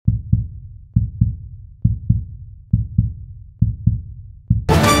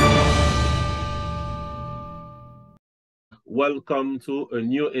welcome to a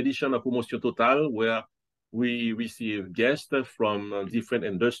new edition of Promotion Total, where we receive guests from different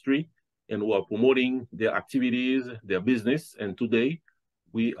industry and who are promoting their activities, their business. And today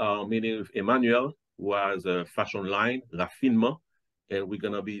we are meeting with Emmanuelle, who has a fashion line, RAFFINEMENT, and we're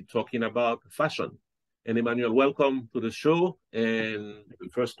gonna be talking about fashion. And Emmanuelle, welcome to the show. And the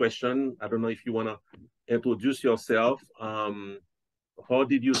first question, I don't know if you wanna introduce yourself. How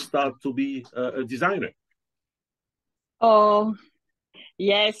did you start to be a designer? Oh,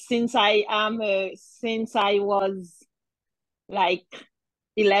 yes, since I was like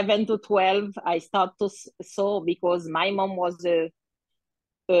 11 to 12, I started to sew because my mom was a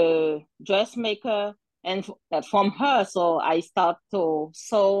dressmaker, and from her, so I start to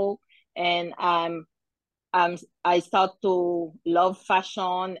sew, and I start to love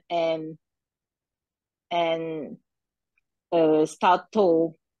fashion and start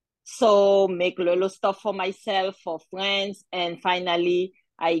to sew, make little stuff for myself, for friends, and finally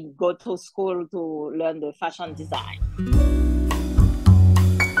I go to school to learn the fashion design.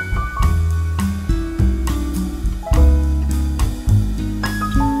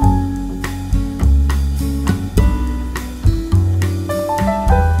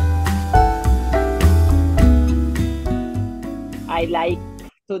 I like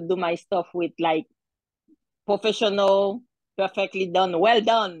to do my stuff with like professional, perfectly done, well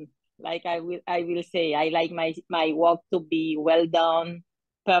done. Like I will say, I like my work to be well done,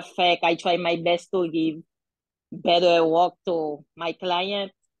 perfect. I try my best to give better work to my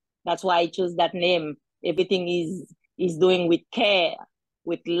client. That's why I choose that name. Everything is doing with care,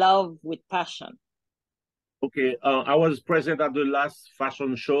 with love, with passion. Okay, I was present at the last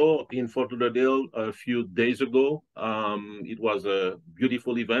fashion show in Fort Lauderdale a few days ago. It was a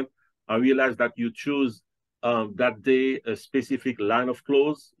beautiful event. I realized that you choose that day a specific line of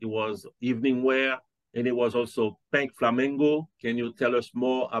clothes. It was evening wear, and it was also pink flamingo. Can you tell us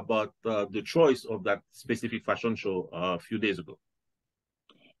more about the choice of that specific fashion show a few days ago?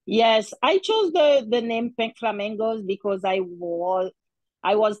 Yes, I chose the name Pink Flamingos because I was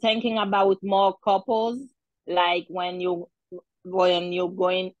thinking about more couples, like when you're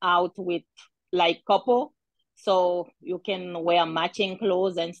going out with like couple, so you can wear matching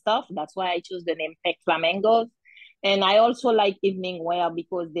clothes and stuff. That's why I choose the name Pink Flamingos. And I also like evening wear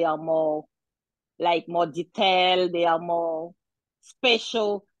because they are more detailed, they are more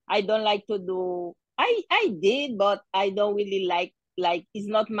special. I don't like to do, I did, but I don't really like it's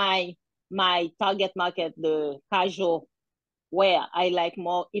not my target market, the casual wear. I like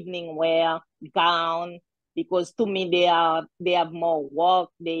more evening wear, gown, because to me they have more work,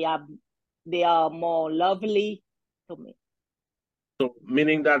 they are more lovely to me. So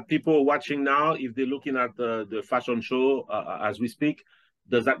meaning that people watching now, if they're looking at the fashion show as we speak,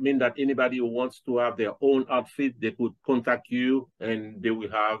 does that mean that anybody who wants to have their own outfit, they could contact you and they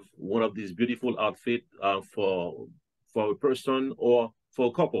will have one of these beautiful outfits for a person or for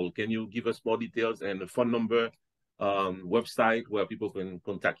a couple? Can you give us more details and a phone number, website where people can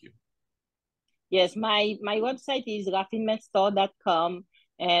contact you? Yes, my website is raffinementstore.com,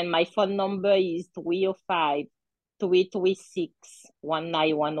 and my phone number is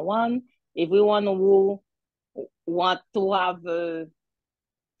 305-336-1911. Everyone who want to have a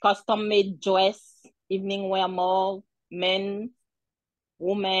custom-made dress, evening wear, more men,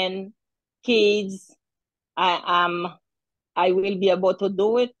 women, kids, I will be able to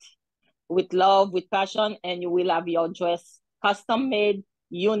do it with love, with passion, and you will have your dress custom-made,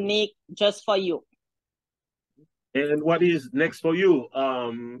 unique, just for you. And what is next for you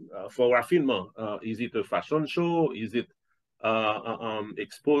for RAFFINEMENT? Is it a fashion show? Is it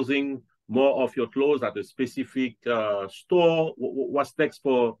exposing more of your clothes at a specific store? What's next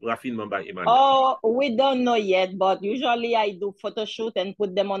for RAFFINEMENT by Emmanuelle? Oh, we don't know yet, but usually I do photo shoot and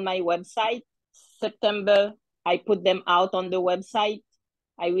put them on my website. September, I put them out on the website.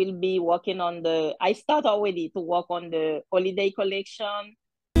 I will be working on I start already to work on the holiday collection.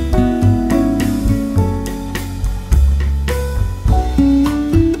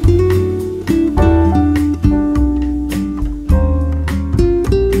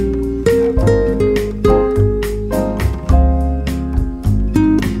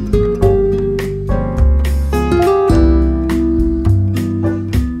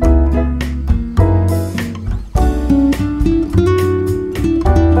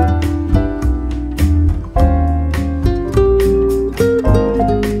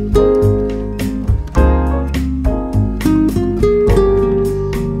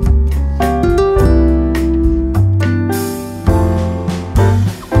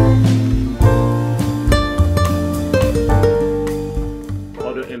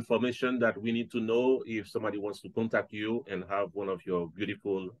 information that we need to know if somebody wants to contact you and have one of your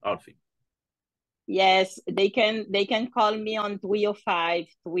beautiful outfits? Yes, they can call me on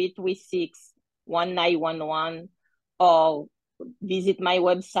 305-336-1911 or visit my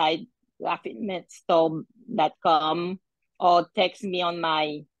website, raffinementstore.com, or text me on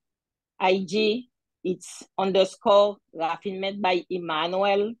my IG. It's _raffinement by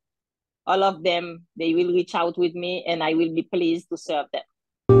Emmanuelle. All of them, they will reach out with me and I will be pleased to serve them.